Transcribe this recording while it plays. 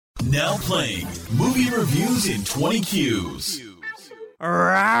Now playing movie reviews in 20 Qs.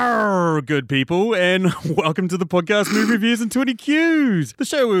 Rawr, good people, and welcome to the podcast Movie Reviews in 20 Qs, the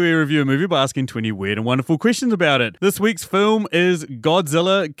show where we review a movie by asking 20 weird and wonderful questions about it. This week's film is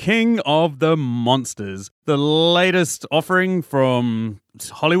Godzilla, King of the Monsters, the latest offering from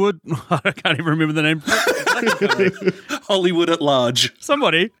Hollywood. I can't even remember the name. Hollywood at large.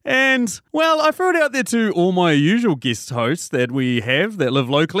 Somebody. And, well, I threw it out there to all my usual guest hosts that we have that live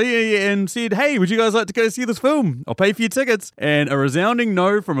locally and said, hey, would you guys like to go see this film? I'll pay for your tickets. And a resounding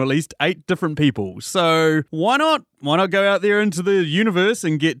no from at least 8 different people. So why not? Why not go out there into the universe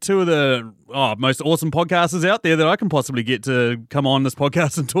and get 2 of the most awesome podcasters out there that I can possibly get to come on this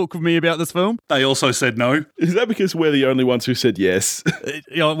podcast and talk with me about this film? They also said no. Is that because we're the only ones who said yes?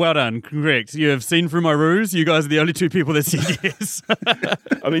 Well done. Correct. You have seen through my ruse. You guys are the only 2 people that said yes.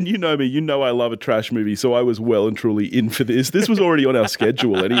 I mean, you know me. You know I love a trash movie, so I was well and truly in for this. This was already on our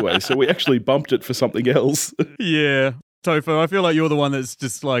schedule anyway, so we actually bumped it for something else. Yeah. Tofu, I feel like you're the one that's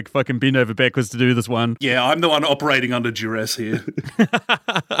just like fucking bent over backwards to do this one. Yeah, I'm the one operating under duress here.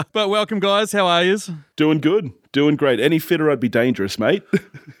 But welcome, guys. How are yous? Doing good. Doing great. Any fitter, I'd be dangerous, mate.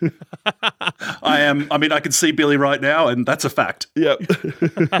 I am. I mean, I can see Billy right now, and that's a fact. Yep.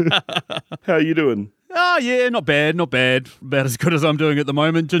 How are you doing? Oh, yeah, not bad. About as good as I'm doing at the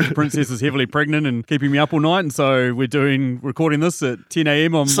moment. Ginger Princess is heavily pregnant and keeping me up all night, and so we're recording this at 10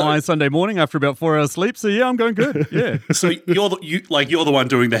 a.m. on my Sunday morning after about 4 hours sleep. So yeah, I'm going good. Yeah. So you're the one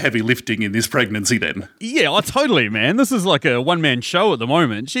doing the heavy lifting in this pregnancy, then? Yeah, totally, man. This is like a one-man show at the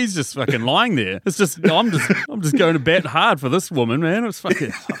moment. She's just fucking lying there. It's just I'm just going to bat hard for this woman, man. It's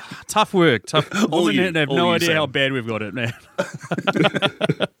fucking tough work. Women have no idea how bad we've got it, man.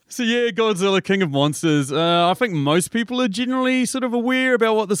 So yeah, Godzilla, King of Monsters. I think most people are generally sort of aware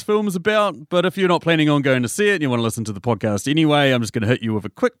about what this film is about, but if you're not planning on going to see it and you want to listen to the podcast anyway, I'm just going to hit you with a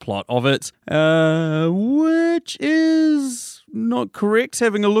quick plot of it, which is not correct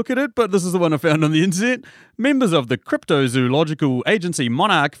having a look at it, but this is the one I found on the internet. Members of the cryptozoological agency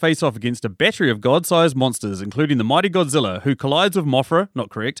Monarch face off against a battery of god-sized monsters, including the mighty Godzilla, who collides with Mothra,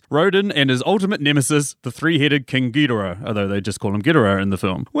 not correct, Rodan, and his ultimate nemesis, the 3-headed King Ghidorah, although they just call him Ghidorah in the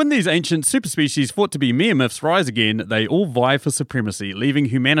film. When these ancient superspecies thought to be mere myths rise again, they all vie for supremacy, leaving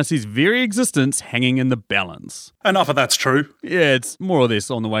humanity's very existence hanging in the balance. Enough of that's true. Yeah, it's more or less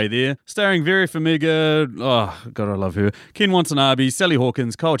on the way there. Starring Vera Farmiga, oh god, I love her, Ken Watanabe, Sally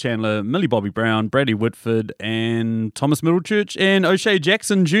Hawkins, Kyle Chandler, Millie Bobby Brown, Bradley Whitford, and Thomas Middlechurch, and O'Shea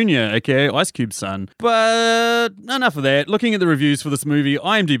Jackson Jr., aka Ice Cube's son. But enough of that. Looking at the reviews for this movie,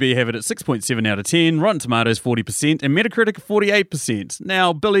 IMDb have it at 6.7 out of 10, Rotten Tomatoes 40%, and Metacritic 48%.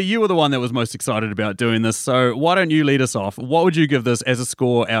 Now, Billy, you were the one that was most excited about doing this, so why don't you lead us off? What would you give this as a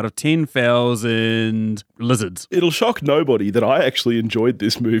score out of 10,000 lizards? It'll shock nobody that I actually enjoyed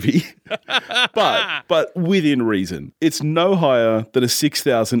this movie, but within reason. It's no higher than a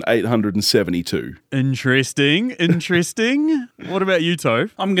 6,872. Interesting. What about you,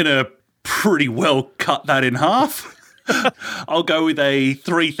 Tove? I'm going to pretty well cut that in half. I'll go with a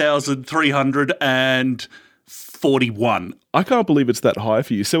 3,341. I can't believe it's that high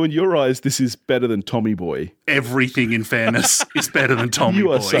for you. So in your eyes, this is better than Tommy Boy. Everything, in fairness, is better than Tommy Boy.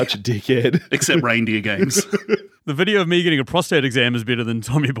 You are such a dickhead. Except reindeer games. The video of me getting a prostate exam is better than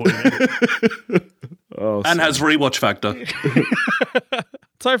Tommy Boy. And has rewatch factor.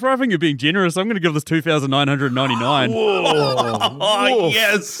 So far, I think you're being generous. I'm going to give this 2,999. Whoa.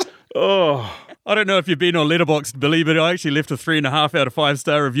 Yes. Oh. I don't know if you've been on Letterboxd, Billy, but I actually left a 3.5 out of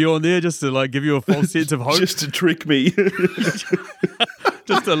 5-star review on there just to like give you a false sense of hope. Just to trick me.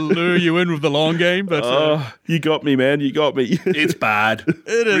 Just to lure you in with the long game. But you got me, man. You got me. It's bad.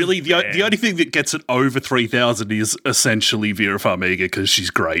 It is really, bad. the only thing that gets it over 3,000 is essentially Vera Farmiga because she's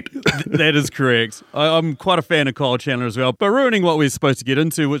great. That is correct. I'm quite a fan of Kyle Chandler as well, but ruining what we're supposed to get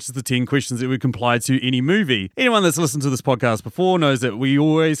into, which is the 10 questions that we can apply to any movie. Anyone that's listened to this podcast before knows that we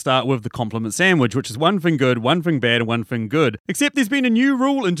always start with the compliment sandwich, which is one thing good, one thing bad, and one thing good. Except there's been a new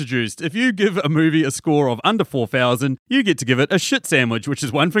rule introduced. If you give a movie a score of under 4,000, you get to give it a shit sandwich, which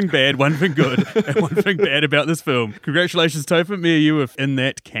is one thing bad, one thing good, and one thing bad about this film. Congratulations, Topher. Me and you are in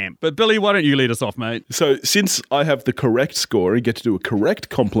that camp. But Billy, why don't you lead us off, mate? So since I have the correct score and get to do a correct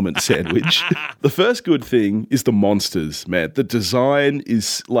compliment sandwich, the first good thing is the monsters, man. The design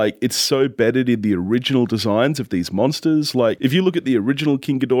is like, it's so bedded in the original designs of these monsters. Like, if you look at the original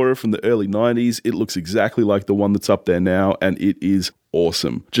King Ghidorah from the early 90s, it looks exactly like the one that's up there now, and it is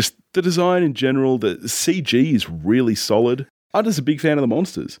awesome. Just the design in general, the CG is really solid. I'm just a big fan of the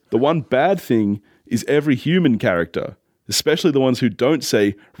monsters. The one bad thing is every human character, especially the ones who don't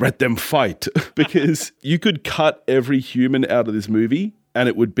say, let them fight, because you could cut every human out of this movie and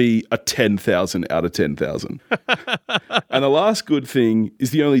it would be a 10,000 out of 10,000. And the last good thing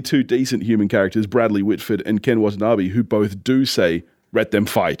is the only two decent human characters, Bradley Whitford and Ken Watanabe, who both do say, "Let them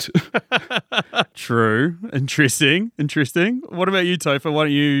fight." True. Interesting. What about you, Topher? Why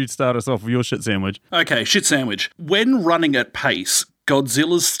don't you start us off with your shit sandwich? Okay, shit sandwich. When running at pace,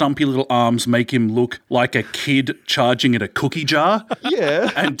 Godzilla's stumpy little arms make him look like a kid charging at a cookie jar.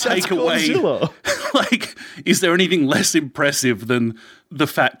 Yeah. And take away. Godzilla. Like, is there anything less impressive than the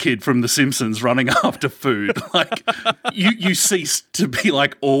fat kid from The Simpsons running after food? Like, you cease to be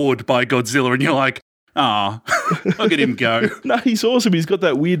like awed by Godzilla and you're like, look at him go. No, he's awesome. He's got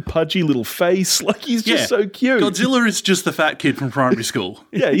that weird pudgy little face. Like, he's just so cute. Godzilla is just the fat kid from primary school.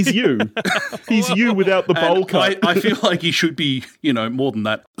 Yeah, he's you. He's you without the bowl cut. I feel like he should be, more than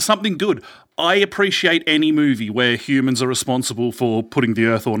that. Something good. I appreciate any movie where humans are responsible for putting the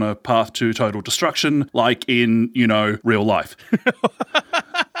Earth on a path to total destruction, like in, real life.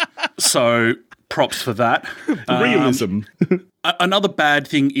 So, props for that. Realism. Another bad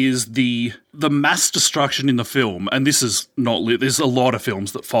thing is the mass destruction in the film, and this is not there's a lot of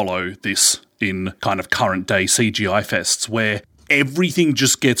films that follow this in kind of current day CGI fests where everything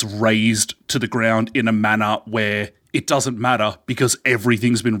just gets razed to the ground in a manner where it doesn't matter because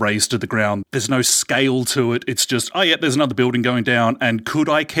everything's been razed to the ground. There's no scale to it. It's just, there's another building going down, and could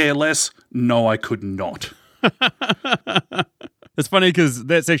I care less? No, I could not. It's funny because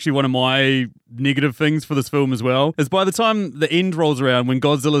that's actually one of my negative things for this film as well, is by the time the end rolls around, when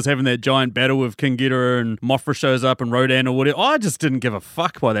Godzilla's having that giant battle with King Ghidorah and Mothra shows up and Rodan or whatever, I just didn't give a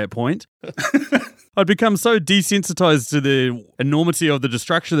fuck by that point. I'd become so desensitized to the enormity of the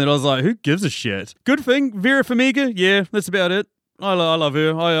destruction that I was like, who gives a shit? Good thing, Vera Farmiga, yeah, that's about it. I love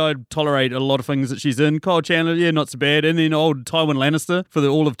her. I tolerate a lot of things that she's in. Kyle Chandler, yeah, not so bad. And then old Tywin Lannister for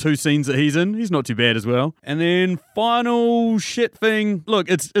all of 2 scenes that he's in. He's not too bad as well. And then final shit thing.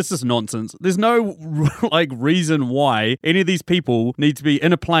 Look, it's just nonsense. There's no reason why any of these people need to be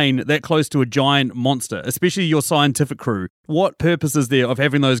in a plane that close to a giant monster, especially your scientific crew. What purpose is there of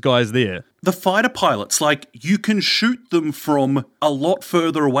having those guys there? The fighter pilots, you can shoot them from a lot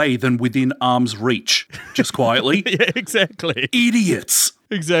further away than within arm's reach, just quietly. Yeah, exactly. Idiots.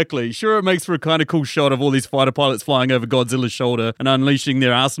 Exactly. Sure, it makes for a kind of cool shot of all these fighter pilots flying over Godzilla's shoulder and unleashing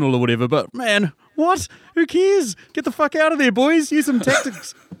their arsenal or whatever, but man, what? Who cares? Get the fuck out of there, boys. Use some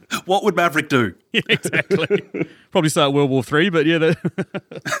tactics. What would Maverick do? Yeah, exactly. Probably start World War III, but yeah.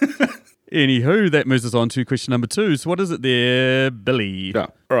 Anywho, that moves us on to question number 2. So what is it there, Billy? Yeah.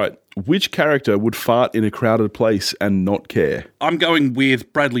 All right. Which character would fart in a crowded place and not care? I'm going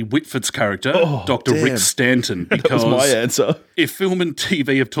with Bradley Whitford's character, Dr. Damn. Rick Stanton, because That was my answer. If film and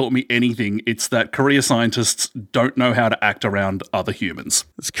TV have taught me anything, it's that career scientists don't know how to act around other humans.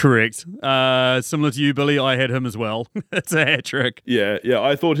 That's correct. Similar to you, Billy, I had him as well. It's a hat trick. Yeah.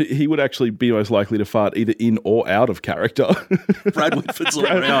 I thought he would actually be most likely to fart either in or out of character. Brad Whitford's all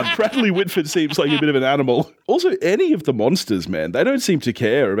around. Bradley Whitford seems like a bit of an animal. Also, any of the monsters, man, they don't seem to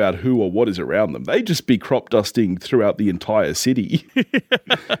care about who or what is around them. They just be crop dusting throughout the entire city.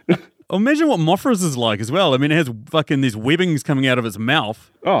 Imagine what Mothra's is like as well. I mean, it has fucking these webbings coming out of its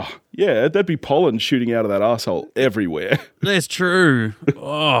mouth. Oh, yeah, that'd be pollen shooting out of that asshole everywhere. That's true.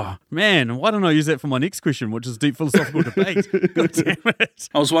 Oh, man, why don't I use that for my next question, which is deep philosophical debate? God damn it.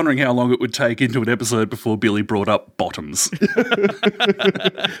 I was wondering how long it would take into an episode before Billy brought up bottoms.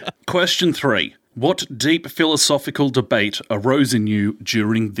 Question 3. What deep philosophical debate arose in you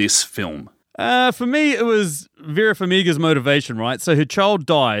during this film? For me, it was Vera Farmiga's motivation, right? So her child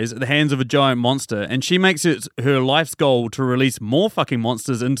dies at the hands of a giant monster, and she makes it her life's goal to release more fucking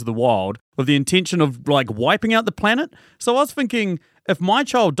monsters into the wild with the intention of, wiping out the planet. So I was thinking, if my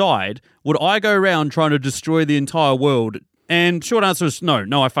child died, would I go around trying to destroy the entire world? And short answer is no,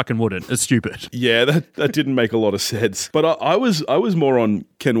 I fucking wouldn't. It's stupid. Yeah, that didn't make a lot of sense. But I was more on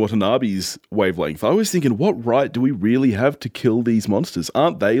Ken Watanabe's wavelength. I was thinking, what right do we really have to kill these monsters?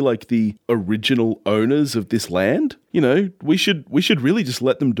 Aren't they like the original owners of this land? We should really just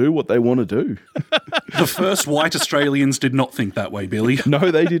let them do what they want to do. The first white Australians did not think that way, Billy.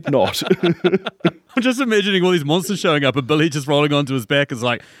 No, they did not. I'm just imagining all these monsters showing up and Billy just rolling onto his back is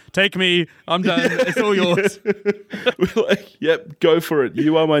like, take me, I'm done, it's all yours. We're like, yep, go for it.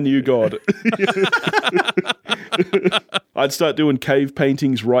 You are my new god. I'd start doing cave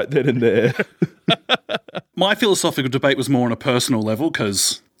paintings right then and there. My philosophical debate was more on a personal level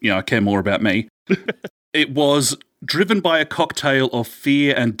because, I care more about me. It was driven by a cocktail of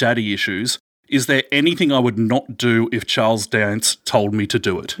fear and daddy issues. Is there anything I would not do if Charles Dance told me to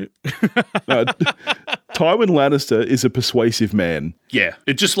do it? Tywin Lannister is a persuasive man. Yeah.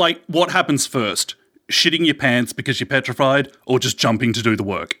 It's just what happens first? shitting your pants because you're petrified, or just jumping to do the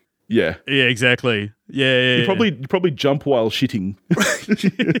work. Yeah. Yeah, exactly. Yeah. You probably jump while shitting.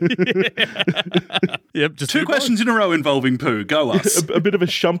 Yep. Just Two questions in a row involving poo. Go us. A bit of a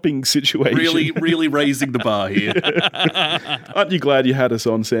shumping situation. Really raising the bar here. Aren't you glad you had us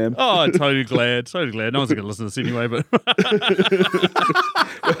on, Sam? Oh, totally glad. Totally glad. No one's going to listen to this anyway, but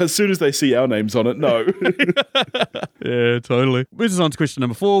As soon as they see our names on it, no. yeah, totally. Which is on to question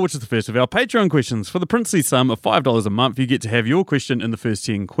number 4, which is the first of our Patreon questions. For the princely sum of $5 a month, you get to have your question in the first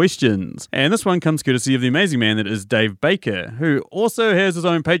 10 questions. And this one comes courtesy of the amazing man that is Dave Baker, who also has his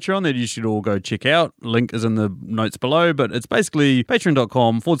own Patreon that you should all go check out. Link is in the notes below, but it's basically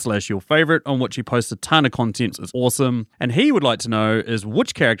patreon.com/your favorite, on which he posts a ton of content. It's awesome. And he would like to know is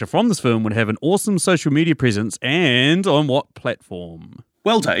which character from this film would have an awesome social media presence and on what platform?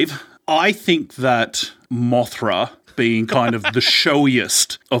 Well, Dave, I think that Mothra, being kind of the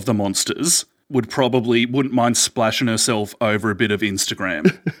showiest of the monsters, wouldn't mind splashing herself over a bit of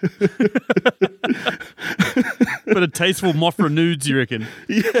Instagram. But a tasteful Mothra nudes, you reckon?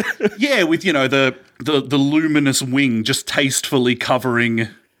 Yeah, with, the luminous wing just tastefully covering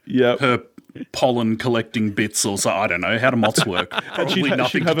her pollen collecting bits or so. I don't know. How do moths work? Probably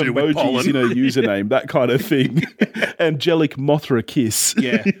nothing she'd have to do with pollen. emojis in her username, that kind of thing. Angelic Mothra kiss.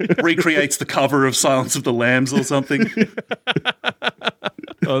 Yeah, recreates the cover of Silence of the Lambs or something.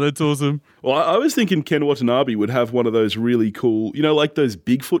 Oh, that's awesome. Well, I was thinking Ken Watanabe would have one of those really cool, like those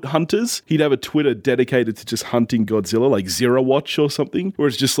Bigfoot hunters. He'd have a Twitter dedicated to just hunting Godzilla, like Zero Watch or something, where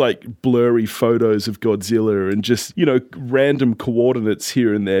it's just like blurry photos of Godzilla and just, random coordinates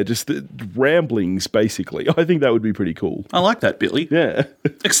here and there, just the ramblings, basically. I think that would be pretty cool. I like that, Billy. Yeah.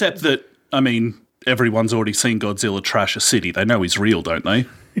 Except that, everyone's already seen Godzilla trash a city. They know he's real, don't they?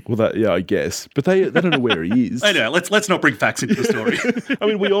 Well, I guess. But they don't know where he is. I know. Let's not bring facts into the story.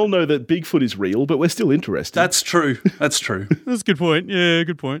 We all know that Bigfoot is real, but we're still interested. That's true. That's a good point. Yeah,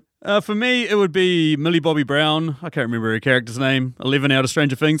 good point. For me, it would be Millie Bobby Brown. I can't remember her character's name. 11 out of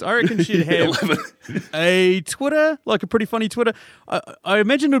Stranger Things. I reckon she'd have a Twitter, like a pretty funny Twitter. I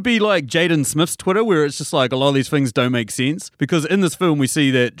imagine it would be like Jaden Smith's Twitter, where it's just like a lot of these things don't make sense. Because in this film, we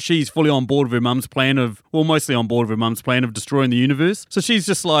see that she's fully on board with her mum's plan mostly on board with her mum's plan of destroying the universe. So she's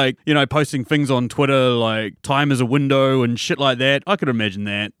just like, posting things on Twitter like time is a window and shit like that. I could imagine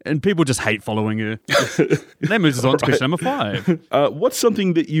that. And people just hate following her. That moves us on to question number 5. What's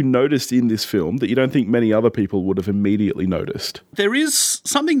something that you noticed in this film that you don't think many other people would have immediately noticed? There is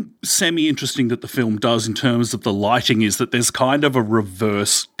something semi-interesting that the film does in terms of the lighting, is that there's kind of a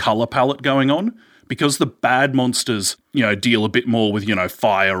reverse colour palette going on. Because the bad monsters, deal a bit more with,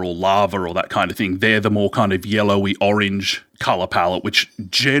 fire or lava or that kind of thing. They're the more kind of yellowy orange colour palette, which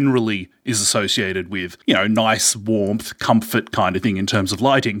generally is associated with, nice warmth, comfort kind of thing in terms of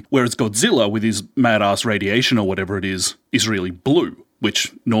lighting. Whereas Godzilla, with his mad-ass radiation or whatever it is really blue,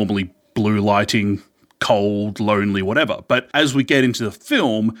 which normally blue lighting, cold, lonely, whatever. But as we get into the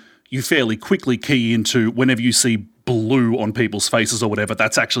film, you fairly quickly key into whenever you see blue on people's faces or whatever,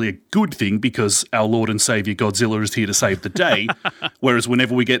 that's actually a good thing because our Lord and Saviour Godzilla is here to save the day. Whereas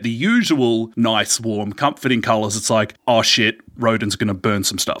whenever we get the usual nice, warm, comforting colours, it's like, oh shit, Rodin's going to burn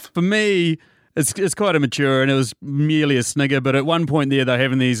some stuff. For me, it's quite immature and it was merely a snigger, but at one point there they're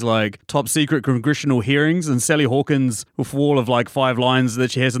having these like top secret congressional hearings, and Sally Hawkins, with all of like 5 lines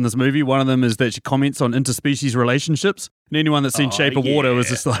that she has in this movie, one of them is that she comments on interspecies relationships. And anyone that's seen Shape of Water was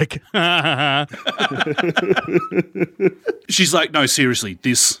just like, she's like, no, seriously,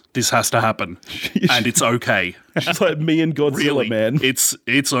 this has to happen, and it's okay. She's like, me and Godzilla, really, man. It's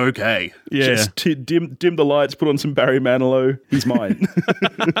okay. Yeah. Just dim the lights, put on some Barry Manilow. He's mine.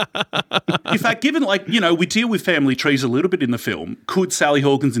 In fact, given we deal with family trees a little bit in the film, could Sally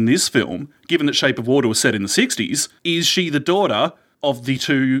Hawkins in this film, given that Shape of Water was set in the 60s, is she the daughter of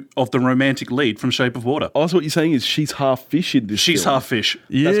the romantic lead from Shape of Water? Oh, so what you're saying is she's half fish in this She's film. half fish.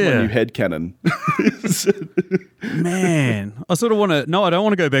 That's my new headcanon. Man, I sort of want to... No, I don't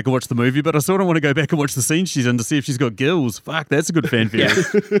want to go back and watch the movie, but I sort of want to go back and watch the scene she's in to see if she's got gills. Fuck, that's a good fan theory.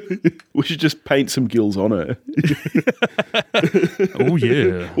 We should just paint some gills on her. Oh,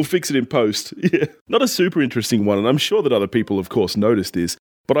 yeah. We'll fix it in post. Yeah. Not a super interesting one, and I'm sure that other people, of course, noticed this.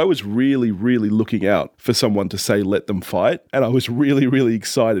 But I was really, really looking out for someone to say, let them fight. And I was really, really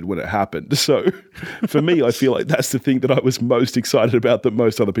excited when it happened. So for me, I feel like that's the thing that I was most excited about that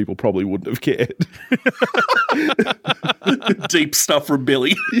most other people probably wouldn't have cared. Deep stuff from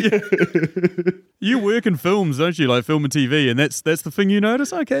Billy. Yeah. You work in films, don't you? Like film and TV, and that's the thing you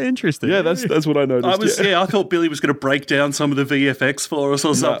notice? Okay, interesting. Yeah, that's what I noticed. I thought Billy was going to break down some of the VFX for us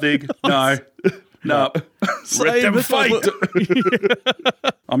or something. No. No. Let them fight.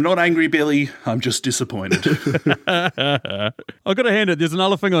 I'm not angry, Billy. I'm just disappointed. I've got to hand it. There's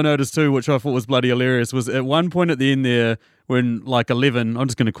another thing I noticed too, which I thought was bloody hilarious, was at one point at the end there, when like 11, I'm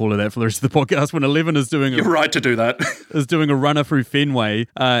just going to call her that for the rest of the podcast, when 11 is doing You're right to do that. is doing a runner through Fenway,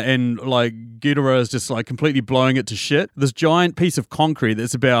 and like Ghidorah is just like completely blowing it to shit. This giant piece of concrete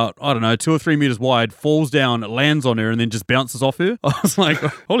that's about, I don't know, 2 or 3 meters wide falls down, it lands on her, and then just bounces off her. I was like,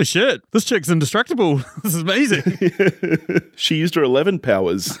 holy shit, this chick's indestructible. This is amazing. She used her 11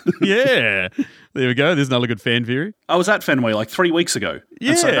 powers. Yeah. There we go. There's another good fan theory. I was at Fenway like 3 weeks ago.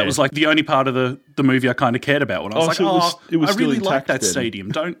 Yeah. And so that was like the only part of the movie I kind of cared about. When I was like, so it was I still really like intact that then. stadium.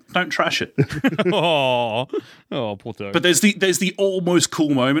 Don't trash it. Oh, poor dog. But there's the almost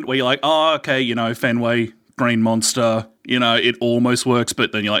cool moment where you're like, oh, okay, you know, Fenway, Green Monster, you know, it almost works,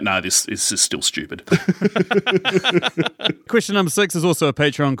 but then you're like, no, this is still stupid. Question number 6 is also a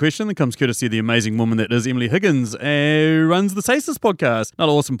Patreon question that comes courtesy of the amazing woman that is Emily Higgins, who runs the Stasis podcast.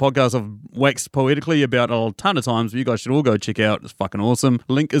 Another awesome podcast I've waxed poetically about a ton of times, but you guys should all go check out. It's fucking awesome.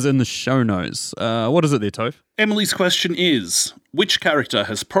 Link is in the show notes. What is it there, Toph? Emily's question is, which character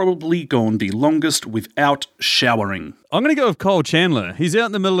has probably gone the longest without showering? I'm going to go with Cole Chandler. He's out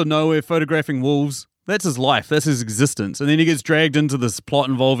in the middle of nowhere photographing wolves. That's his life. That's his existence. And then he gets dragged into this plot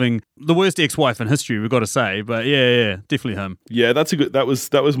involving the worst ex-wife in history, we've got to say. But yeah, definitely him. Yeah, that's a good. That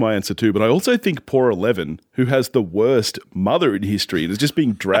was my answer too. But I also think poor 11, who has the worst mother in history, and is just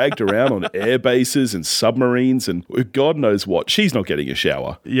being dragged around on air bases and submarines and God knows what. She's not getting a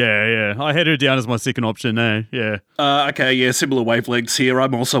shower. Yeah. I had her down as my second option. Yeah. Okay, yeah, similar wavelengths here.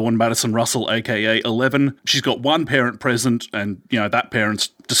 I'm also on Madison Russell, aka 11. She's got one parent present, and you know that parent's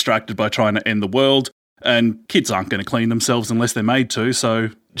distracted by trying to end the world. And kids aren't going to clean themselves unless they're made to, so...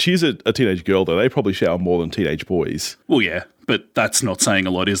 She's a teenage girl, though. They probably shower more than teenage boys. Well, yeah, but that's not saying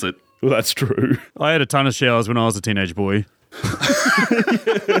a lot, is it? Well, that's true. I had a ton of showers when I was a teenage boy.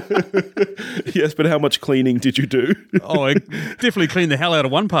 Yes, but how much cleaning did you do? Oh, I definitely cleaned the hell out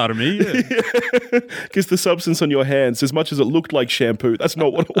of one part of me. Because the substance on your hands, as much as it looked like shampoo, that's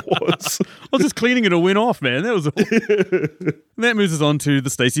not what it was. I was just cleaning it, it went off, man. That was all. That moves us on to the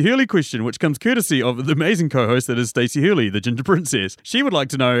Stacey Hurley question, which comes courtesy of the amazing co-host that is Stacey Hurley, the Ginger Princess. She would like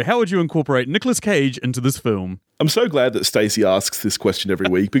to know, how would you incorporate Nicolas Cage into this film? I'm so glad that Stacey asks this question every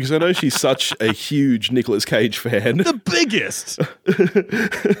week because I know she's such a huge Nicolas Cage fan. The biggest!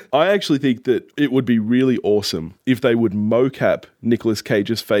 I actually think that it would be really awesome if they would mocap Nicolas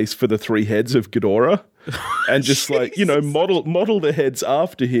Cage's face for the 3 heads of Ghidorah. And just like, you know, model the heads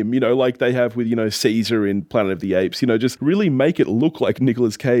after him, you know, like they have with, you know, Caesar in Planet of the Apes, you know, just really make it look like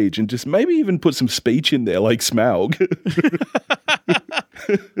Nicolas Cage and just maybe even put some speech in there like Smaug.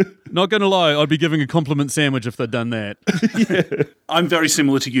 Not going to lie, I'd be giving a compliment sandwich if they'd done that. Yeah. I'm very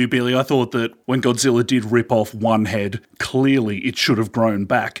similar to you, Billy. I thought that when Godzilla did rip off one head, clearly it should have grown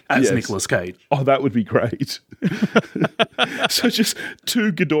back as Yes. Nicolas Cage. Oh, that would be great. So just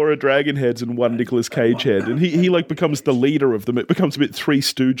 2 Ghidorah dragon heads and 1 Nicolas Cage head. And he like becomes the leader of them. It becomes a bit Three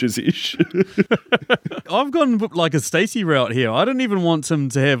Stooges-ish. I've gone like a Stacey route here. I don't even want him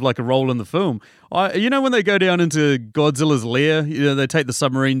to have like a role in the film. You know when they go down into Godzilla's lair, you know, they take the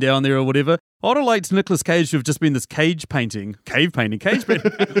submarine down there or whatever? I'd have liked Nicolas Cage to have just been this cave painting. Yeah. I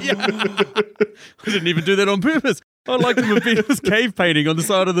didn't even do that on purpose. I'd like him to have been this cave painting on the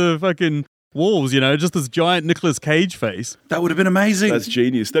side of the fucking walls, you know, just this giant Nicolas Cage face. That would have been amazing. That's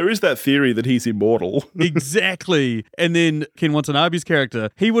genius. There is that theory that he's immortal. Exactly. And then Ken Watanabe's character,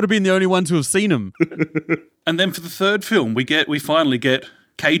 he would have been the only one to have seen him. And then for the third film, we finally get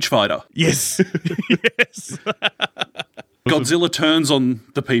Cage Fighter. Yes. Yes. Godzilla turns on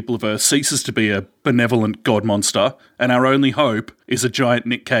the people of Earth, ceases to be a benevolent god monster, and our only hope is a giant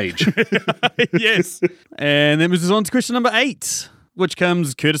Nick Cage. Yes. And then moves us on to question number 8, which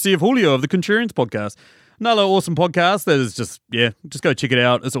comes courtesy of Julio of the Contrarians podcast. Another awesome podcast that is just go check it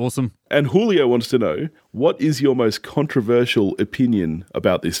out. It's awesome. And Julio wants to know, what is your most controversial opinion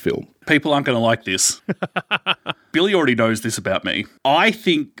about this film? People aren't going to like this. Billy already knows this about me. I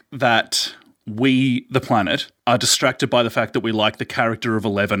think that we, the planet, are distracted by the fact that we like the character of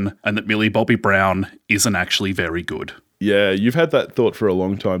 11 and that Millie Bobby Brown isn't actually very good. Yeah, you've had that thought for a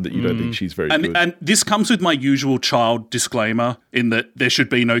long time that you don't think she's very good. And this comes with my usual child disclaimer in that there should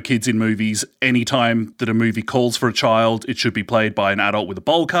be no kids in movies. Anytime that a movie calls for a child, it should be played by an adult with a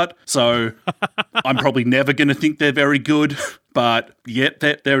bowl cut. So I'm probably never going to think they're very good. But yet,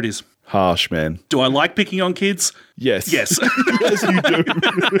 there it is. Harsh, man. Do I like picking on kids? Yes. Yes. Yes, you do.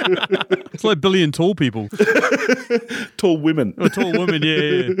 It's like Billy and tall people. Tall women. Or tall women,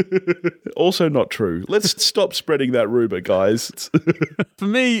 yeah. Also not true. Let's stop spreading that rumor, guys. For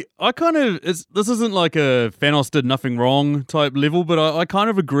me, I kind of, this isn't like a Thanos did nothing wrong type level, but I kind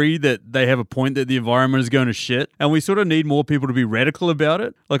of agree that they have a point that the environment is going to shit, and we sort of need more people to be radical about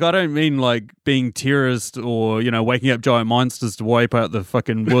it. Like, I don't mean like being terrorist or, waking up giant monsters to wipe out the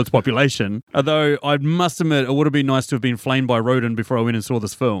fucking world's population. Although I must admit, it would have been nice to have been flamed by Rodin before I went and saw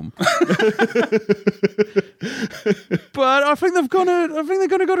this film. But I think they're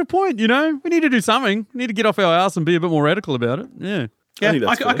gonna got a point, We need to do something. We need to get off our ass and be a bit more radical about it. Yeah. Yeah,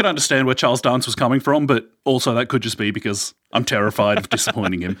 I could understand where Charles Dance was coming from, but also that could just be because I'm terrified of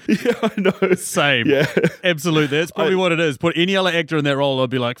disappointing him. Yeah, I know. Same. Yeah. Absolutely. That's probably what it is. Put any other actor in that role,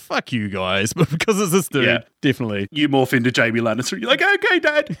 I'd be like, fuck you guys. But because it's this dude, definitely. You morph into Jamie Lannister. You're like, okay,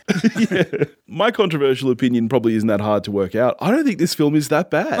 Dad. Yeah. My controversial opinion probably isn't that hard to work out. I don't think this film is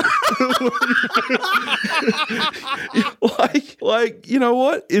that bad. like, you know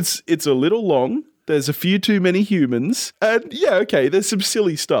what? It's a little long. There's a few too many humans. And yeah, okay, there's some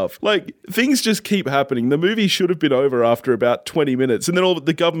silly stuff. Like, things just keep happening. The movie should have been over after about 20 minutes. And then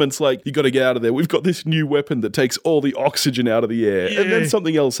the government's like, you got to get out of there. We've got this new weapon that takes all the oxygen out of the air. Yeah. And then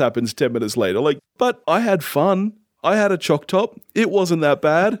something else happens 10 minutes later. Like, but I had fun. I had a choc top. It wasn't that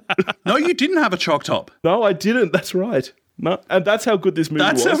bad. No, you didn't have a choc top. No, I didn't. That's right. No, and that's how good this movie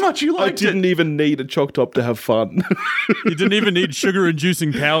was. That's how much you liked it. I didn't even need a choc top to have fun. You didn't even need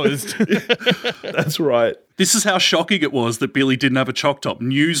sugar-inducing powers. That's right. This is how shocking it was that Billy didn't have a choc top.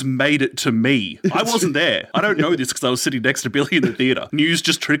 News made it to me. I wasn't there. I don't know this because I was sitting next to Billy in the theatre. News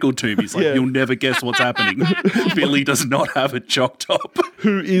just trickled to me. He's like, you'll never guess what's happening. Billy does not have a choc top.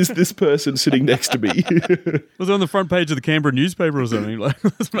 Who is this person sitting next to me? Was it on the front page of the Canberra newspaper or something?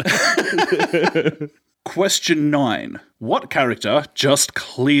 Question 9. What character just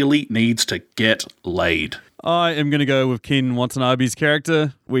clearly needs to get laid? I am going to go with Ken Watanabe's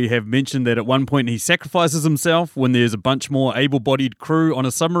character. We have mentioned that at one point he sacrifices himself when there's a bunch more able-bodied crew on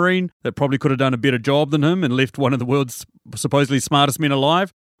a submarine that probably could have done a better job than him and left one of the world's supposedly smartest men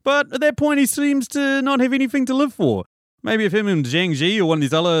alive. But at that point he seems to not have anything to live for. Maybe if him and Zhang Ji or one of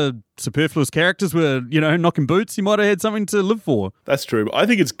these other superfluous characters were, knocking boots, he might have had something to live for. That's true. I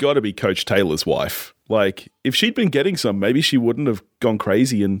think it's got to be Coach Taylor's wife. Like, if she'd been getting some, maybe she wouldn't have gone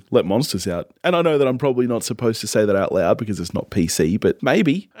crazy and let monsters out. And I know that I'm probably not supposed to say that out loud because it's not PC, but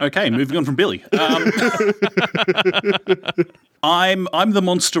maybe. Okay, moving on from Billy. I'm the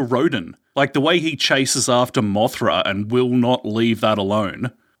monster Rodin. Like, the way he chases after Mothra and will not leave that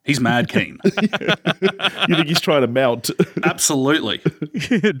alone. He's mad keen. You think he's trying to mount? Absolutely.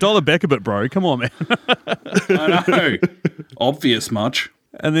 Dial it back a bit, bro. Come on, man. I know. Obvious much.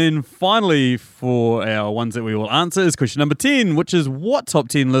 And then finally, for our ones that we will answer, is question number 10, which is what top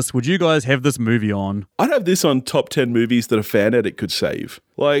 10 list would you guys have this movie on? I'd have this on top 10 movies that a fan edit could save.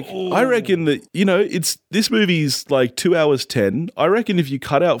 Like, I reckon that, this movie's like 2 hours 10. I reckon if you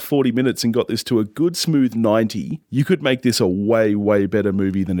cut out 40 minutes and got this to a good smooth 90, you could make this a way, way better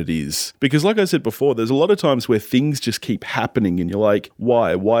movie than it is. Because like I said before, there's a lot of times where things just keep happening and you're like,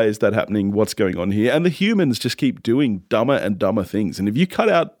 why? Why is that happening? What's going on here? And the humans just keep doing dumber and dumber things. And if you cut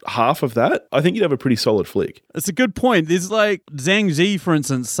out half of that, I think you'd have a pretty solid flick. It's a good point. There's like Zhang Ji, for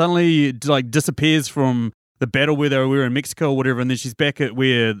instance, suddenly like disappears from the battle where they were in Mexico or whatever, and then she's back at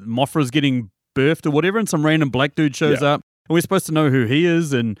where Mothra's getting birthed or whatever, and some random black dude shows up, and we're supposed to know who he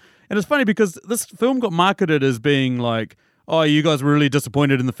is. And it's funny because this film got marketed as being like, oh, you guys were really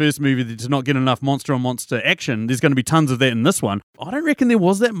disappointed in the first movie to not get enough monster-on-monster action. There's going to be tons of that in this one. I don't reckon there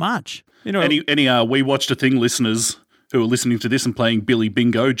was that much. Any We Watched a Thing listeners who are listening to this and playing Billy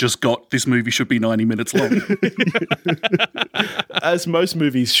Bingo just got this movie should be 90 minutes long. As most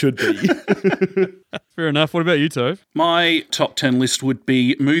movies should be. Fair enough. What about you, Tove? My top 10 list would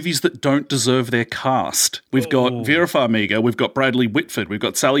be movies that don't deserve their cast. We've got Vera Farmiga, we've got Bradley Whitford, we've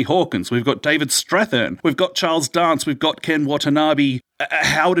got Sally Hawkins, we've got David Strathairn, we've got Charles Dance, we've got Ken Watanabe.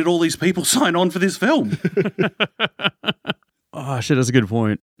 How did all these people sign on for this film? Oh, shit, that's a good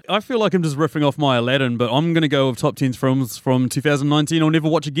point. I feel like I'm just riffing off my Aladdin, but I'm going to go with top 10 films from 2019 I'll never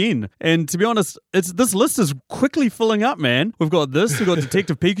watch again. And to be honest, this list is quickly filling up, man. We've got this, we've got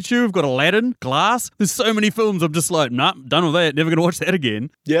Detective Pikachu, we've got Aladdin, Glass. There's so many films I'm just like, nah, done with that, never going to watch that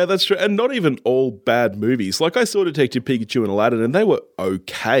again. Yeah, that's true. And not even all bad movies. Like, I saw Detective Pikachu and Aladdin, and they were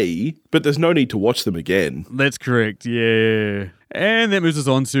okay, But there's no need to watch them again. That's correct, yeah. And that moves us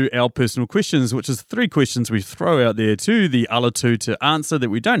on to our personal questions, which is 3 questions we throw out there to the other 2 to answer that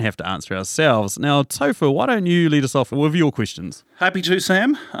we don't have to answer ourselves. Now, Topher, why don't you lead us off with your questions? Happy to,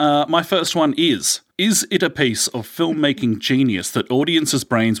 Sam. My first one is it a piece of filmmaking genius that audiences'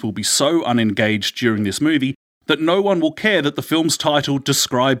 brains will be so unengaged during this movie that no one will care that the film's title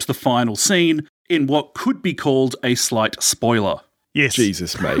describes the final scene in what could be called a slight spoiler? Yes.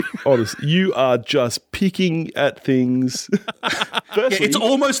 Jesus, mate. Honestly, you are just picking at things. Firstly, it's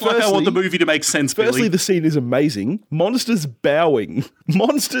almost like I want the movie to make sense, Firstly, Billy. the scene is amazing. Monsters bowing.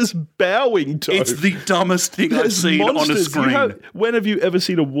 Monsters bowing, Toph. It's the dumbest thing I've seen on a screen. When have you ever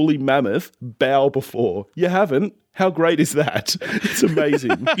seen a woolly mammoth bow before? You haven't. How great is that? It's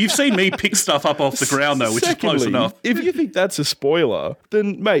amazing. You've seen me pick stuff up off the ground, though, which is close enough. If you think that's a spoiler,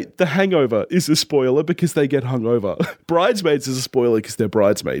 then, mate, The Hangover is a spoiler because they get hungover. Bridesmaids is a spoiler because they're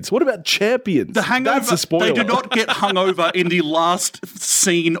bridesmaids. What about Champions? The Hangover, that's a spoiler. they do not get hungover in the last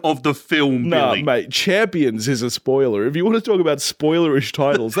scene of the film, Nah, Billy. mate, Champions is a spoiler. If you want to talk about spoilerish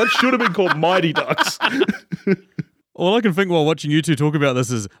titles, that should have been called Mighty Ducks. All I can think while watching you two talk about this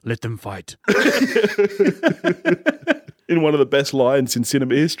is, let them fight. In one of the best lines in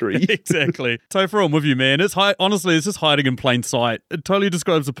cinema history. Exactly. Topher, I'm with you, man. Honestly, it's just hiding in plain sight. It totally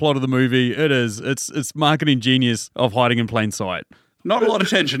describes the plot of the movie. It is. It's marketing genius of hiding in plain sight. Not a lot of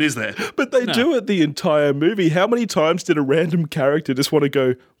tension, is there? But they do it the entire movie. How many times did a random character just want to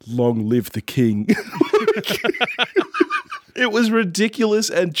go, long live the king? It was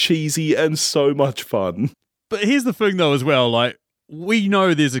ridiculous and cheesy and so much fun. But here's the thing, though, as well. Like, we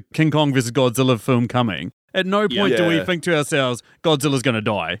know there's a King Kong versus Godzilla film coming. At no point do we think to ourselves, Godzilla's going to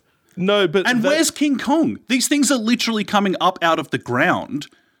die. No, but... And where's King Kong? These things are literally coming up out of the ground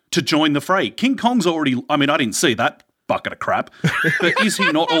to join the fray. King Kong's already... I mean, I didn't see that bucket of crap. But is he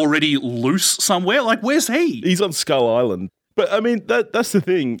not already loose somewhere? Like, where's he? He's on Skull Island. But, I mean, that's the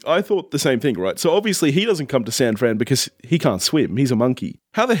thing. I thought the same thing, right? So, obviously, he doesn't come to San Fran because he can't swim. He's a monkey.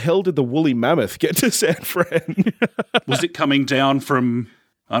 How the hell did the woolly mammoth get to San Fran? Was it coming down from...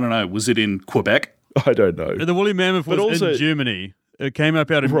 I don't know. Was it in Quebec? I don't know. The woolly mammoth was in Germany. It came up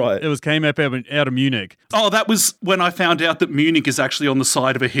out of out of Munich. Oh, that was when I found out that Munich is actually on the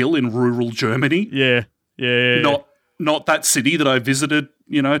side of a hill in rural Germany. Yeah. Not that city that I visited,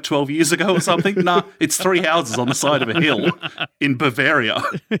 12 years ago or something. Nah, it's 3 houses on the side of a hill in Bavaria.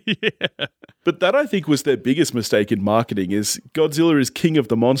 Yeah. But that, I think, was their biggest mistake in marketing is Godzilla is king of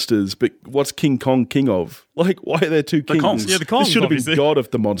the monsters, but what's King Kong king of? Like, why are there two kings? Kongs. Yeah, the Kongs, This should have obviously. been god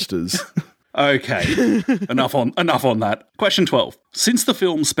of the monsters. Okay, enough on that. Question 12. Since the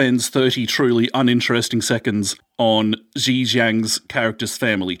film spends 30 truly uninteresting seconds on Xi Jiang's character's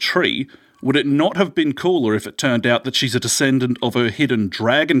family tree, would it not have been cooler if it turned out that she's a descendant of her hidden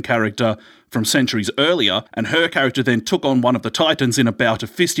dragon character from centuries earlier, and her character then took on one of the Titans in a bout of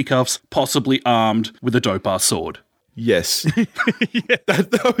fisticuffs, possibly armed with a dope-ass sword? Yes.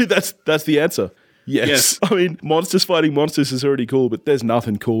 That's the answer. Yes. I mean, monsters fighting monsters is already cool, but there's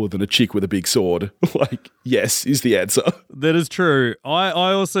nothing cooler than a chick with a big sword. Like, yes is the answer. That is true. I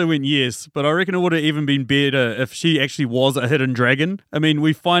also went yes, but I reckon it would have even been better if she actually was a hidden dragon. I mean,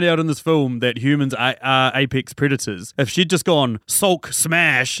 we find out in this film that humans are apex predators. If she'd just gone sulk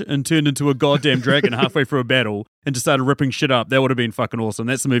smash and turned into a goddamn dragon halfway through a battle and just started ripping shit up, that would have been fucking awesome.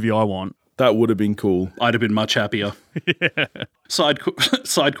 That's the movie I want. That would have been cool. I'd have been much happier. Yeah.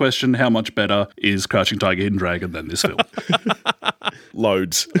 Side question, how much better is Crouching Tiger, Hidden Dragon than this film?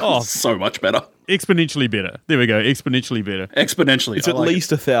 Loads. Oh, So much better. exponentially better. There we go. Exponentially better. Exponentially. It's at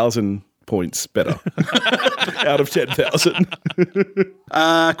least 1,000 points better out of 10,000.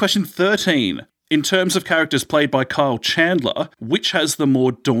 Question 13. In terms of characters played by Kyle Chandler, which has the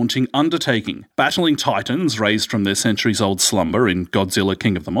more daunting undertaking? Battling titans raised from their centuries-old slumber in Godzilla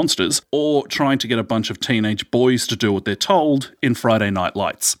King of the Monsters, or trying to get a bunch of teenage boys to do what they're told in Friday Night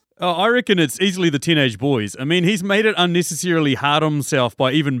Lights? Oh, I reckon it's easily the teenage boys. I mean, he's made it unnecessarily hard on himself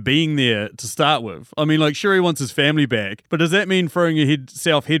by even being there to start with. I mean, like, sure, he wants his family back, but does that mean throwing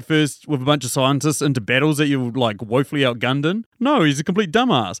yourself headfirst with a bunch of scientists into battles that you're, like, woefully outgunned in? No, he's a complete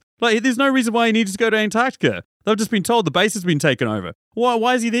dumbass. Like, there's no reason why he needs to go to Antarctica. They've just been told the base has been taken over.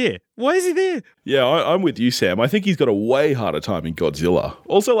 Why is he there? Why is he there? Yeah, I'm with you, Sam. I think he's got a way harder time in Godzilla.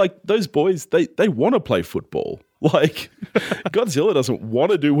 Also, like, those boys, they want to play football. Like, Godzilla doesn't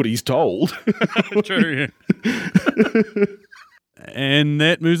want to do what he's told. True. And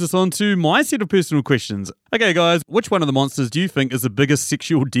that moves us on to my set of personal questions. Okay, guys, which one of the monsters do you think is the biggest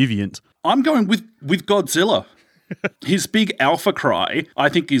sexual deviant? I'm going with Godzilla. His big alpha cry, I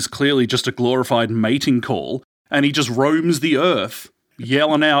think, is clearly just a glorified mating call, and he just roams the earth,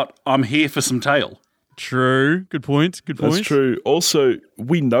 yelling out, "I'm here for some tail." True. Good point. Good point. That's true. Also,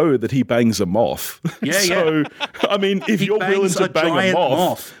 we know that he bangs a moth. Yeah, so, I mean, if He you're willing bangs to a bang a giant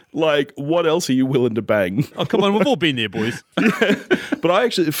moth, like, what else are you willing to bang? Oh, come on. We've all been there, boys. But I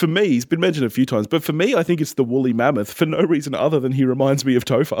actually, for me, he's been mentioned a few times, but for me, I think it's the woolly mammoth for no reason other than he reminds me of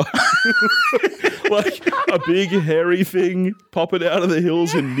Topher. Like a big hairy thing popping out of the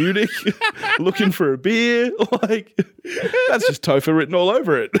hills in Munich, looking for a beer. Like, that's just Topher written all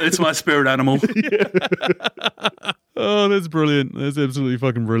over it. It's my spirit animal. Oh, that's brilliant. That's absolutely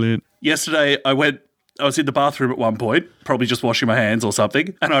fucking brilliant. Yesterday, I was in the bathroom at one point, probably just washing my hands or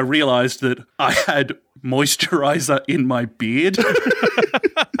something, and I realised that I had moisturiser in my beard.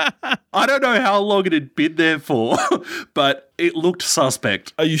 I don't know how long it had been there for, but it looked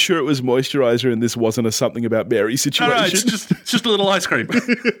suspect. Are you sure it was moisturizer and this wasn't a something about Mary situation? No, it's just a little ice cream.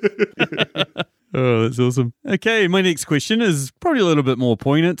 Oh, that's awesome. Okay, my next question is probably a little bit more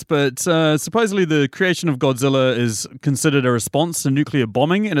poignant, but supposedly the creation of Godzilla is considered a response to nuclear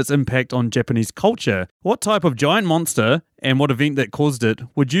bombing and its impact on Japanese culture. What type of giant monster and what event that caused it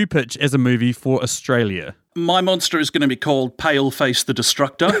would you pitch as a movie for Australia? My monster is going to be called Paleface the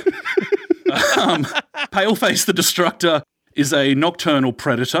Destructor. Paleface the Destructor is a nocturnal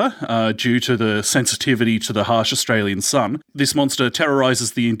predator due to the sensitivity to the harsh Australian sun. This monster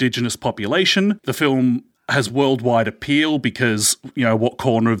terrorises the indigenous population. The film has worldwide appeal because, you know, what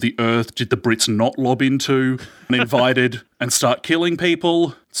corner of the earth did the Brits not lob into and invited and start killing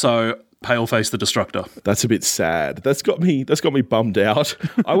people? So Paleface the Destructor. That's a bit sad. That's got me bummed out.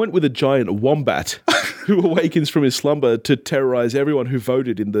 I went with a giant wombat who awakens from his slumber to terrorise everyone who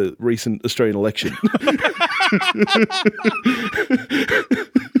voted in the recent Australian election.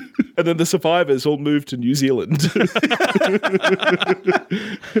 And then the survivors all moved to New Zealand.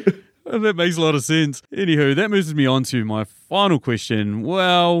 That makes a lot of sense. Anywho, that moves me on to my final question.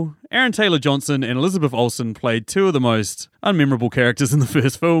 Well, Aaron Taylor-Johnson and Elizabeth Olsen played two of the most unmemorable characters in the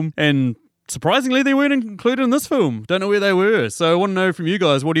first film, and surprisingly, they weren't included in this film. Don't know where they were. So I want to know from you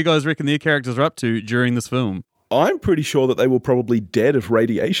guys, what do you guys reckon their characters are up to during this film? I'm pretty sure that they were probably dead of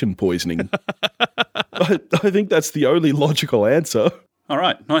radiation poisoning. I think that's the only logical answer. All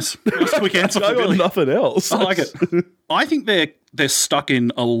right, nice quick answer I for got Billy. nothing else. I like it. I think they're stuck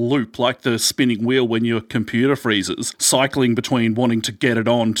in a loop, like the spinning wheel when your computer freezes, cycling between wanting to get it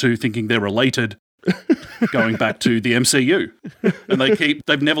on to thinking they're related, going back to the MCU. And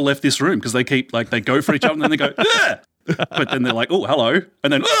they've never left this room because they go for each other and then they go, "Ugh!" But then they're like, "Oh, hello,"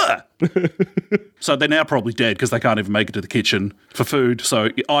 and then, "Ugh!" So they're now probably dead because they can't even make it to the kitchen for food. So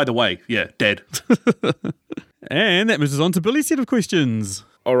either way, yeah, dead. And that moves us on to Billy's set of questions.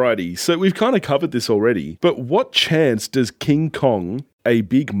 Alrighty, so we've kind of covered this already, but what chance does King Kong, a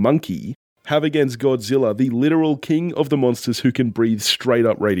big monkey, have against Godzilla, the literal king of the monsters who can breathe straight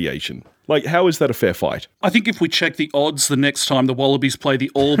up radiation? Like, how is that a fair fight? I think if we check the odds the next time the Wallabies play the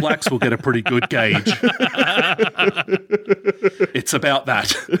All Blacks, we'll get a pretty good gauge. It's about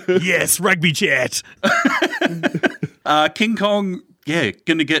that. Yes, rugby chat. King Kong, yeah,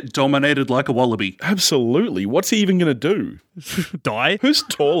 gonna get dominated like a wallaby. Absolutely. What's he even going to do? Die? Who's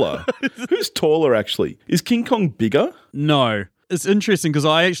taller? Who's taller, actually? Is King Kong bigger? No. It's interesting because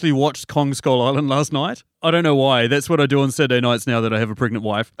I actually watched Kong Skull Island last night. I don't know why. That's what I do on Saturday nights now that I have a pregnant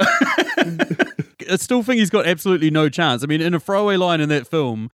wife. I still think he's got absolutely no chance. I mean, in a throwaway line in that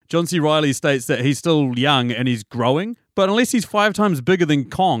film, John C. Reilly states that he's still young and he's growing, but unless he's 5 times bigger than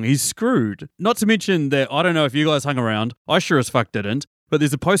Kong, he's screwed. Not to mention that, I don't know if you guys hung around, I sure as fuck didn't, but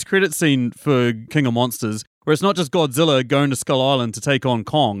there's a post-credit scene for King of Monsters where it's not just Godzilla going to Skull Island to take on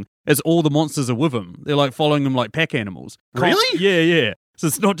Kong, it's all the monsters are with him. They're like following him like pack animals. Really? Yeah. So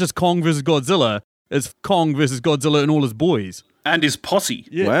it's not just Kong versus Godzilla, it's Kong versus Godzilla and all his boys. And his posse.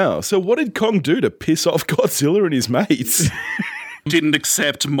 Yeah. Wow. So what did Kong do to piss off Godzilla and his mates? Didn't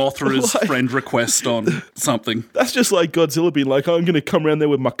accept Mothra's friend request on something. That's just like Godzilla being like, I'm going to come around there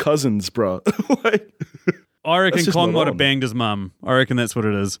with my cousins, bruh. Like, I reckon that's just Kong not might have on. banged his mum. I reckon that's what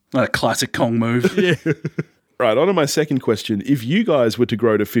it is. A classic Kong move. Yeah. Right, on to my second question. If you guys were to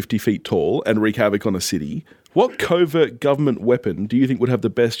grow to 50 feet tall and wreak havoc on a city, what covert government weapon do you think would have the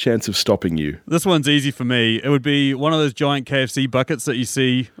best chance of stopping you? This one's easy for me. It would be one of those giant KFC buckets that you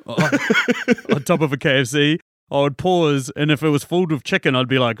see on top of a KFC. I would pause, and if it was full of chicken, I'd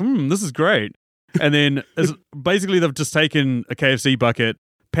be like, this is great. And then basically they've just taken a KFC bucket,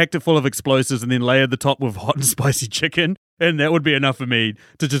 packed it full of explosives, and then layered the top with hot and spicy chicken. And that would be enough for me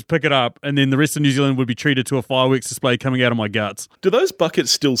to just pick it up, and then the rest of New Zealand would be treated to a fireworks display coming out of my guts. Do those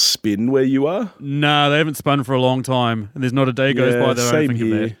buckets still spin where you are? No, they haven't spun for a long time, and there's not a day goes by that I don't think of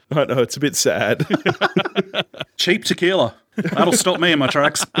that. I know, it's a bit sad. Cheap tequila. That'll stop me in my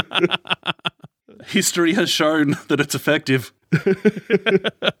tracks. History has shown that it's effective.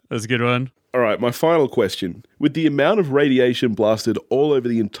 That's a good one. All right, my final question. With the amount of radiation blasted all over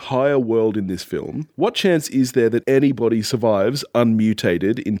the entire world in this film, what chance is there that anybody survives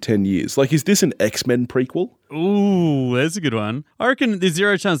unmutated in 10 years? Like, is this an X-Men prequel? Ooh, that's a good one. I reckon there's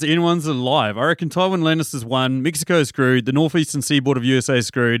zero chance that anyone's alive. I reckon Tywin Lannister's won, Mexico's screwed, the northeastern seaboard of USA is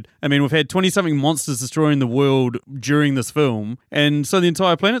screwed. I mean, we've had 20-something monsters destroying the world during this film, and so the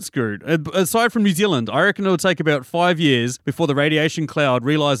entire planet's screwed. Aside from New Zealand, I reckon it'll take about 5 years before the radiation cloud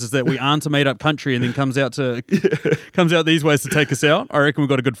realizes that we aren't a made-up country and then comes out these ways to take us out. I reckon we've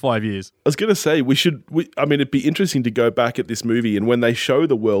got a good 5 years. I was going to say, it'd be interesting to go back at this movie, and when they show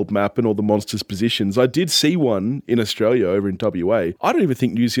the world map and all the monsters' positions, I did see one in Australia over in WA. I don't even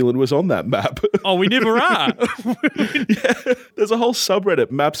think New Zealand was on that map. Oh, we never are. Yeah, there's a whole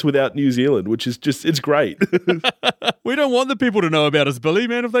subreddit, Maps Without New Zealand, which is just, it's great. We don't want the people to know about us, Billy,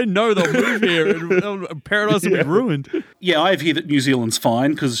 man. If they know, they'll move here and paradise will be ruined. Yeah, I hear that New Zealand's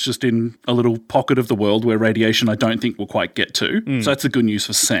fine because it's just in a little pocket of the world where radiation I don't think will quite get to. So that's the good news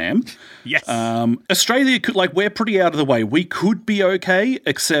for Sam. Yes. Australia, we're pretty out of the way. We could be okay,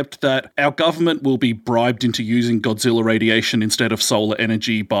 except that our government will be bribed into using Godzilla radiation instead of solar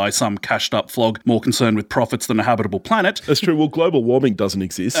energy by some cashed up flog more concerned with profits than a habitable planet. That's true. Well, global warming doesn't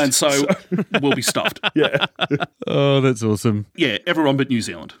exist. And so we'll be stuffed. Yeah. Oh, that's awesome. Yeah, everyone but New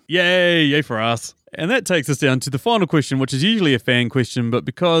Zealand. Yay for us. And that takes us down to the final question, which is usually a fan question, but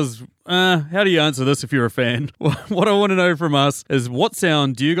because, how do you answer this if you're a fan? What I want to know from us is, what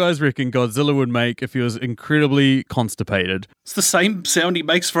sound do you guys reckon Godzilla would make if he was incredibly constipated? It's the same sound he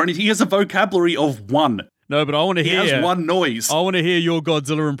makes for anything. He has a vocabulary of one. No, but I want to hear... He has one noise. I want to hear your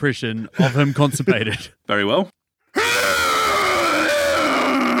Godzilla impression of him constipated. Very well.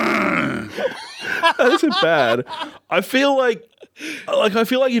 That isn't bad. I feel like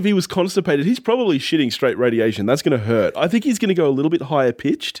if he was constipated, he's probably shitting straight radiation. That's going to hurt. I think he's going to go a little bit higher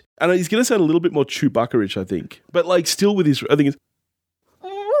pitched, and he's going to sound a little bit more Chewbacca-ish, I think. But still with his, I think it's...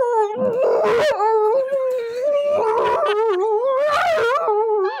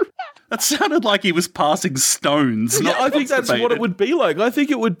 That sounded like he was passing stones. Yeah, I think that's what it would be like. I think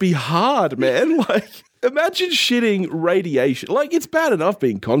it would be hard, man. Imagine shitting radiation. It's bad enough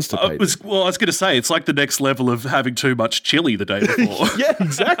being constipated. I was going to say, it's like the next level of having too much chili the day before. Yeah,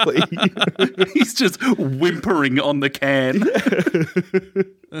 exactly. He's just whimpering on the can.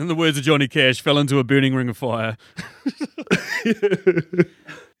 In the words of Johnny Cash, fell into a burning ring of fire.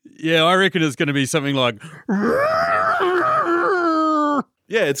 Yeah, I reckon it's going to be something like...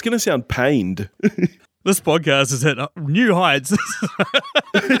 Yeah, it's going to sound pained. This podcast is at new heights.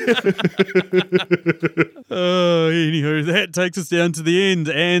 Anywho, that takes us down to the end.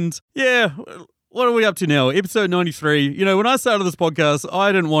 And yeah, what are we up to now? Episode 93. You know, when I started this podcast,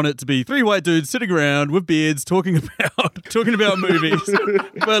 I didn't want it to be three white dudes sitting around with beards talking about movies.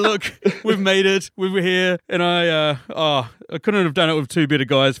 But look, we've made it. We were here, and I couldn't have done it with two better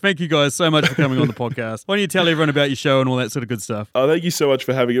guys. Thank you guys so much for coming on the podcast. Why don't you tell everyone about your show and all that sort of good stuff? Oh, thank you so much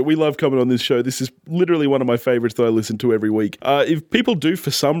for having it. We love coming on this show. This is literally one of my favorites that I listen to every week. If people do,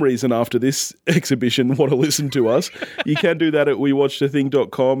 for some reason, after this exhibition, want to listen to us, you can do that at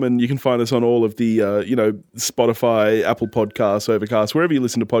wewatchedathing.com, and you can find us on all of the, Spotify, Apple Podcasts, Overcast, wherever you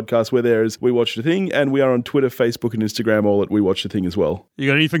listen to podcasts, we're there as We Watched a Thing, and we are on Twitter, Facebook, and Instagram, all at We Watched a Thing as well. You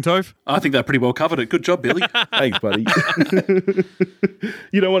got anything, Toph? I think that pretty well covered it. Good job, Billy. Thanks, buddy.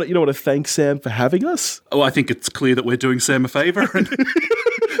 You don't want to thank Sam for having us? Oh, I think it's clear that we're doing Sam a favour.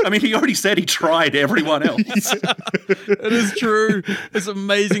 I mean, he already said he tried everyone else. It is true. It's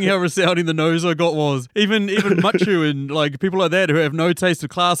amazing how resounding the nose I got was. Even Machu and people like that who have no taste of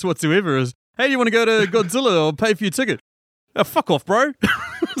class whatsoever is, hey, do you want to go to Godzilla? I'll pay for your ticket. Oh, fuck off, bro.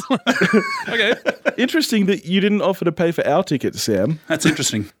 Okay. Interesting that you didn't offer to pay for our tickets, Sam. That's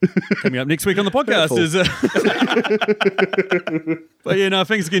interesting. Coming up next week on the podcast is... But yeah, no,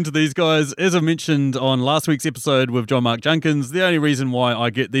 thanks again to these guys. As I mentioned on last week's episode with John Mark Junkins, the only reason why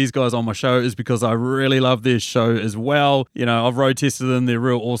I get these guys on my show is because I really love their show as well. You know, I've road tested them. They're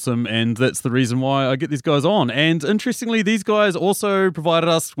real awesome, and that's the reason why I get these guys on. And interestingly, these guys also provided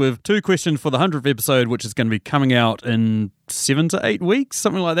us with 2 questions for the 100th episode, which is going to be coming out in 7 to 8 weeks,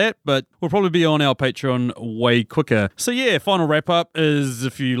 something something like that, but we'll probably be on our Patreon way quicker. So yeah, final wrap up is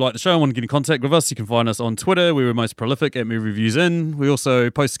if you like the show and want to get in contact with us, you can find us on Twitter. We were most prolific at Movie Reviews In. We also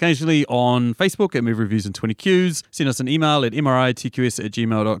post occasionally on Facebook at Movie Reviews in 20Qs. Send us an email at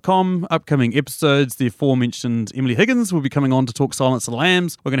mritqs@gmail.com. Upcoming episodes, the aforementioned Emily Higgins will be coming on to talk Silence of the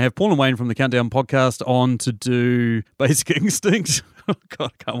Lambs. We're going to have Paul and Wayne from the Countdown podcast on to do Basic Instinct. Oh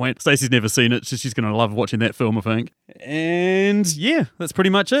God, I can't wait. Stacey's never seen it, so she's going to love watching that film, I think. And yeah, that's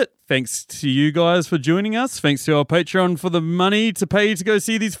pretty much it. Thanks to you guys for joining us. Thanks to our Patreon for the money to pay to go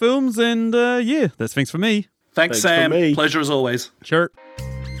see these films. And yeah, that's thanks for me. Thanks Sam. Pleasure as always. Sure.